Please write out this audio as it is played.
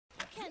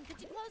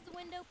close the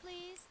window,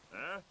 please?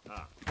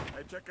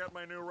 Hey, check out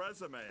my new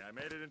resume. I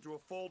made it into a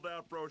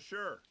fold-out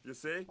brochure. You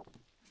see?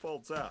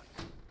 Folds out.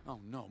 Oh,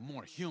 no,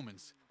 more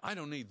humans. I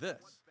don't need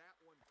this.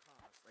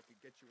 I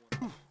could get you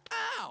one.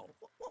 Ow!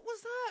 What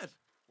was that?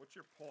 What's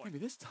your point? Maybe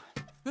this time.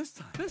 This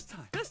time.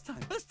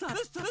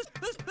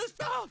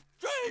 Oh,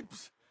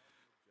 drapes!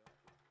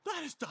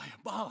 That is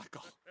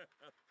diabolical.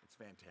 It's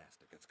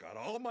fantastic. It's got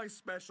all my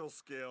special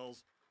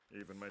skills,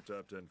 even my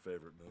top 10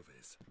 favorite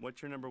movies.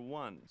 What's your number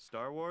one?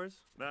 Star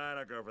Wars? Nah, I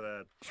don't go for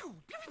that Pew,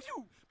 pew,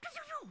 pew,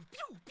 pew,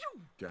 pew,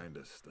 pew. kind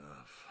of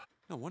stuff.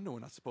 No wonder we're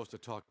not supposed to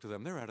talk to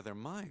them. They're out of their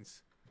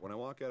minds. When I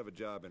walk out of a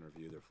job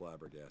interview, they're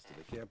flabbergasted.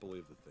 They can't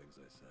believe the things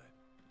I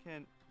say.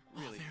 Can't Oh,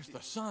 really. there's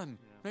the sun.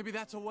 Yeah. Maybe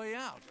that's a way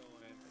out.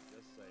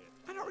 Just say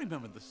it. I don't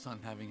remember the sun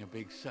having a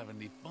big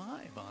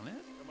 75 on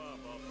it. Come on,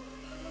 Bubba.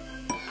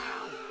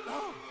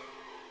 Oh!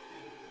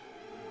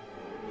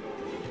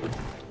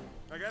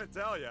 I gotta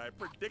tell you, I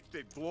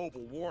predicted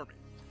global warming.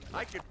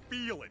 I could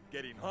feel it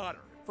getting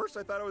hotter. First,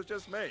 I thought it was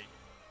just me.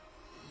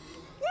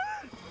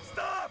 What?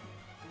 Stop!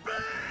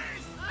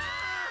 Bees!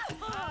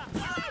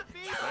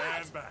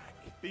 Stand back.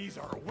 These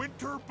are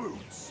winter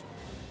boots.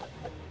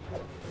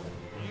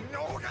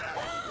 No,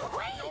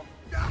 Wait!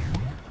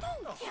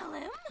 Don't kill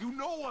him! You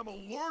know I'm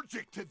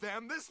allergic to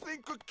them. This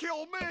thing could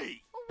kill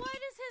me. Well, why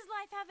does his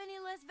life have any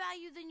less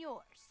value than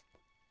yours?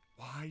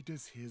 Why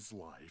does his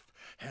life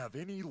have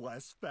any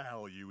less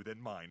value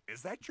than mine?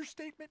 Is that your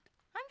statement?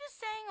 I'm just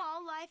saying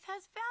all life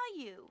has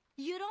value.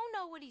 You don't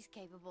know what he's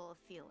capable of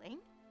feeling.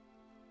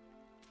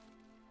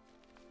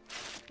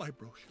 My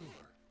brochure.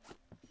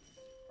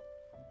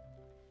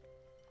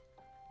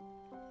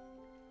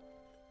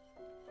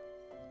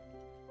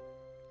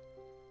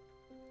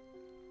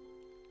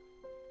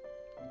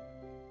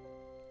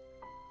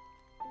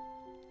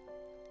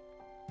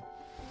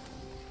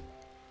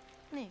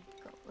 There you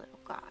go, little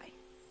guy.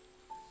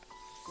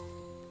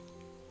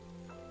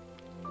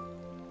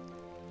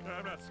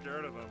 I'm not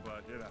scared of him,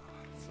 but, you know,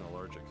 it's an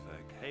allergic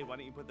thing. Hey, why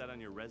don't you put that on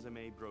your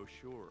resume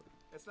brochure?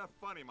 It's not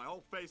funny. My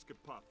whole face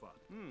could pop up.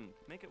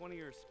 Make it one of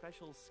your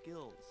special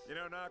skills. You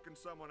know, knocking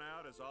someone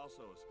out is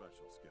also a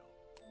special skill.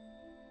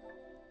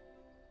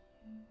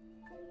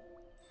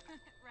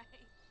 Right.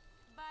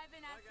 Bye,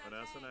 Vanessa.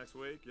 Vanessa next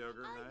week,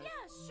 yogurt night.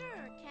 Yeah,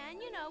 sure,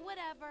 Ken. You know,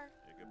 whatever.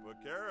 You could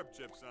put carob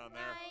chips on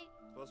there. Right.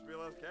 Supposed to be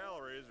less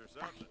calories or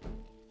something.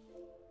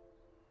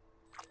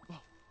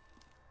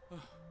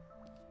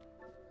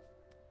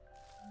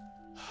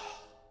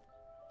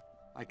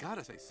 I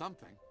gotta say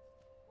something.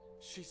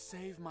 She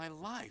saved my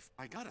life.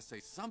 I gotta say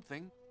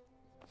something.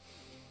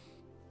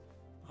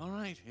 All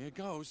right, here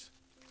goes.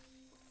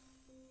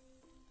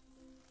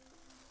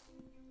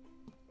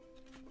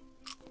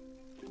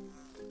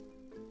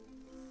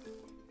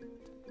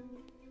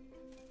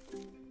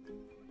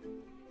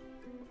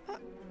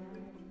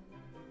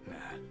 Nah.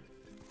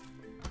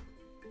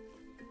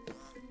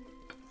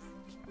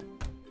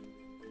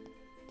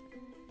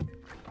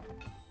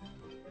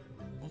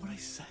 What would I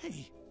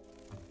say?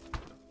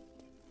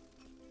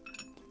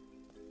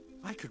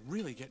 I could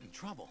really get in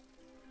trouble.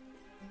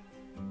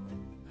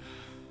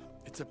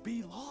 It's a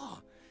bee law.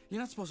 You're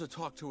not supposed to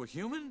talk to a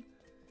human.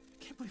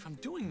 Can't believe I'm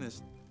doing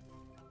this.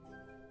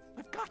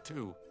 I've got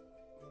to.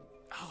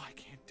 Oh, I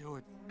can't do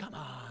it. Come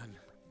on.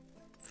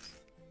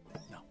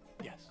 No.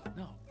 Yes.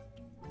 No.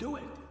 Do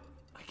it.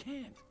 I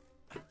can't.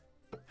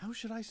 How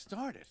should I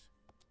start it?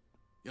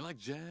 You like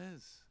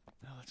jazz?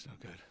 No, that's no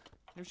good.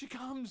 Here she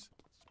comes.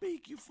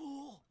 Speak, you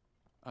fool.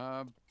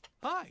 Hi.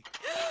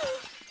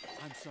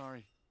 I'm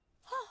sorry.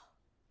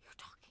 You're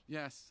talking.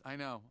 Yes, I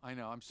know.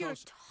 I'm so You're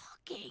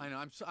talking. I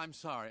know. I'm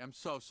sorry. I'm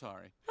so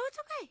sorry. No, it's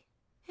okay.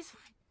 It's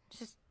fine. It's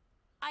just,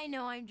 I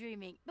know I'm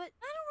dreaming, but I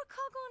don't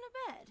recall going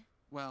to bed.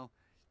 Well,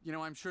 you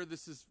know, I'm sure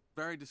this is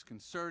very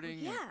disconcerting.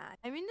 Yeah,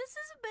 I mean, this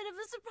is a bit of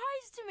a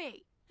surprise to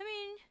me. I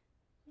mean,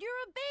 you're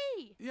a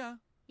bee. Yeah.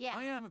 Yeah.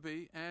 I am a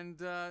bee, and,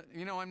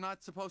 you know, I'm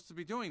not supposed to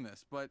be doing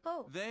this, but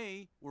Oh.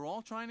 they were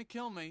all trying to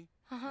kill me,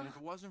 and if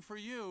it wasn't for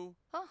you,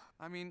 Oh.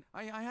 I mean,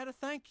 I had to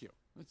thank you.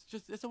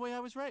 It's the way I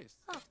was raised.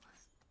 Oh.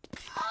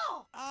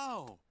 Oh!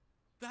 Oh,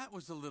 that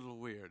was a little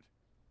weird.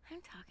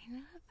 I'm talking to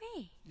a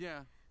bee.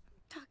 Yeah.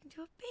 Talking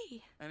to a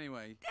bee.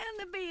 Anyway, And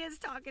the bee is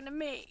talking to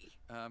me.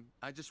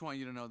 I just want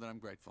you to know that I'm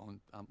grateful,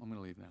 and I'm going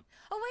to leave now.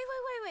 Oh,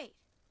 wait.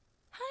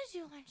 How did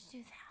you learn to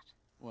do that?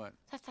 What?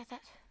 That.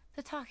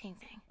 The talking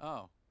thing.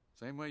 Oh,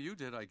 same way you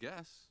did, I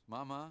guess.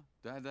 Mama,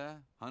 Dada,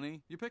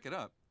 honey, you pick it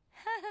up.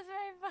 That's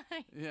very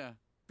funny. Yeah,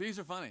 bees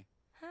are funny.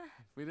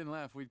 If we didn't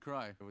laugh, we'd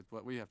cry with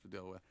what we have to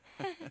deal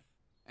with.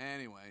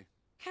 Anyway.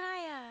 Can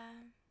I,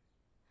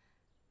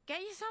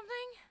 get you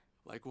something?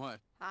 Like what?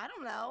 I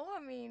don't know.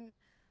 I mean,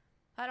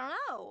 I don't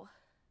know.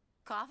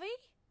 Coffee?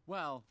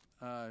 Well,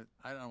 I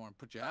don't want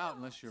to put you out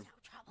unless you're no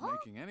trouble.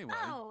 making anyway.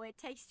 Oh, it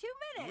takes 2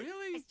 minutes.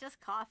 Really? It's just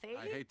coffee.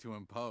 I hate to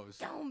impose.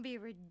 Don't be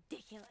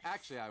ridiculous.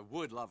 Actually, I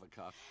would love a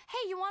cup.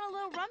 Hey, you want a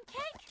little rum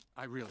cake?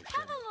 I really Have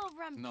shouldn't. a little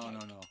rum No,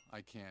 cake. no,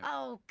 I can't.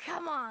 Oh,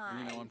 come on.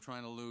 You know, I'm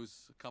trying to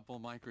lose a couple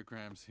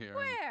micrograms here.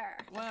 Where?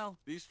 Well,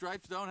 these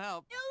stripes don't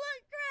help. You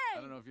look great.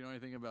 I don't know if you know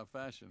anything about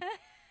fashion.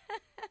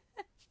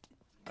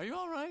 Are you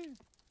all right?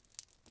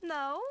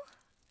 No.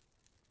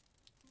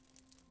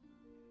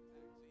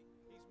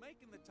 He's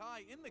making the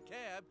tie in the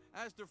cab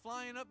as they're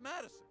flying up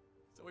Madison.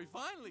 So he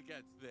finally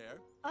gets there.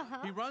 Uh-huh.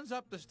 He runs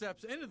up the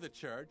steps into the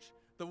church.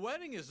 The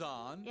wedding is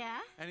on. Yeah?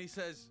 And he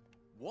says,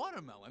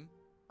 watermelon?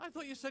 I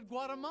thought you said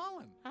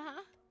Guatemalan.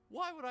 Uh-huh.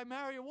 Why would I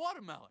marry a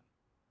watermelon?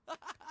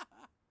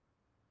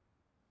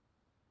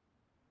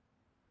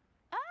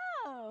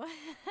 Oh.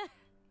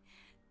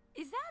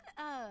 Is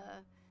that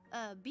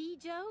a bee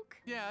joke?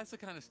 Yeah, that's the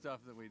kind of stuff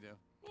that we do.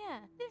 Yeah,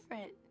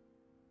 different.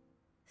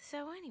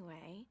 So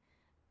anyway,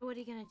 what are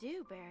you gonna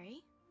do,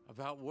 Barry?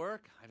 About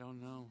work? I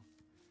don't know.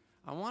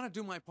 I want to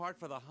do my part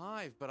for the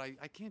hive, but I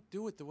can't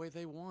do it the way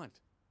they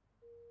want.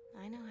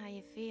 I know how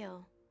you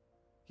feel.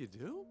 You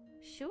do?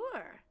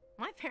 Sure.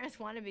 My parents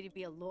wanted me to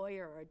be a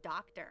lawyer or a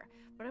doctor,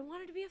 but I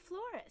wanted to be a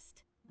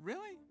florist.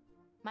 Really?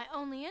 My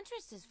only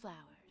interest is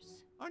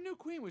flowers. Our new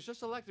queen was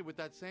just elected with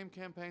that same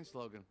campaign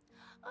slogan.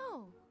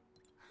 Oh,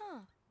 huh.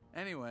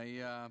 Anyway,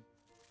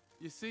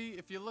 you see,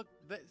 if you look,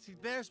 see,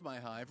 there's my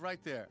hive right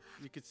there.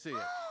 You could see it.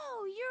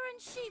 Oh, you're in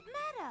Sheep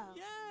Meadow.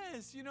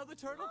 Yes, you know the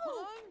turtle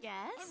Oh, pond?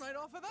 yes. I'm right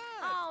off of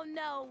that. Oh,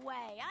 no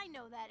way. I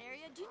know that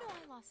area. Do you know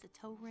I lost a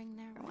toe ring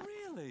there once?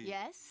 Really?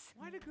 Yes.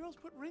 Why do girls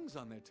put rings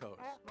on their toes?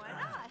 Why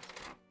not?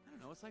 I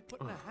don't know, it's like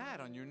putting a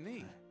hat on your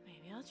knee.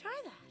 Maybe I'll try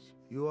that.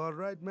 You all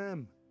right,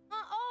 ma'am?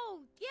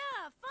 Oh,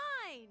 yeah,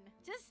 fine.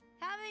 Just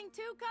having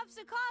 2 cups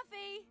of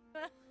coffee.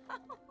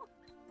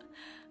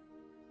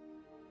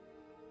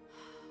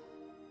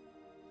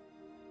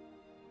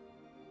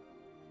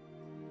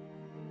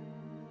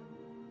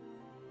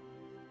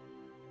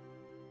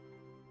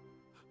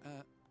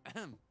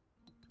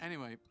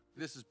 Anyway,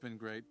 this has been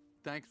great.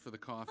 Thanks for the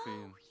coffee.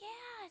 Oh, And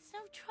yeah, it's no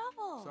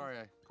trouble. sorry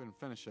I couldn't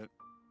finish it.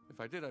 If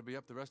I did, I'd be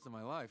up the rest of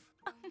my life.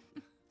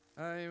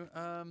 Can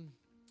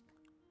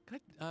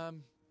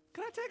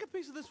I take a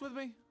piece of this with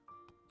me?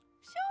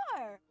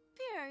 Sure.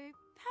 Here,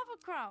 have a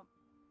crumb.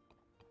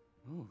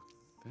 Oh,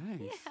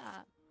 thanks.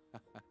 Yeah.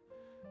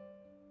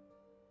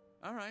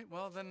 All right,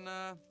 well then,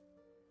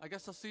 I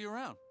guess I'll see you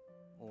around.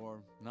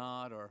 Or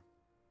not, or...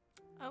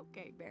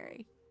 Okay,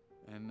 Barry.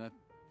 And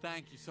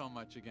thank you so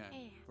much again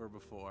Yeah. for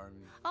before. I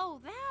mean, Oh,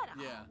 that?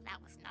 Yeah. Oh,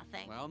 that was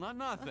nothing. well, not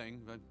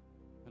nothing, but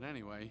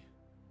anyway.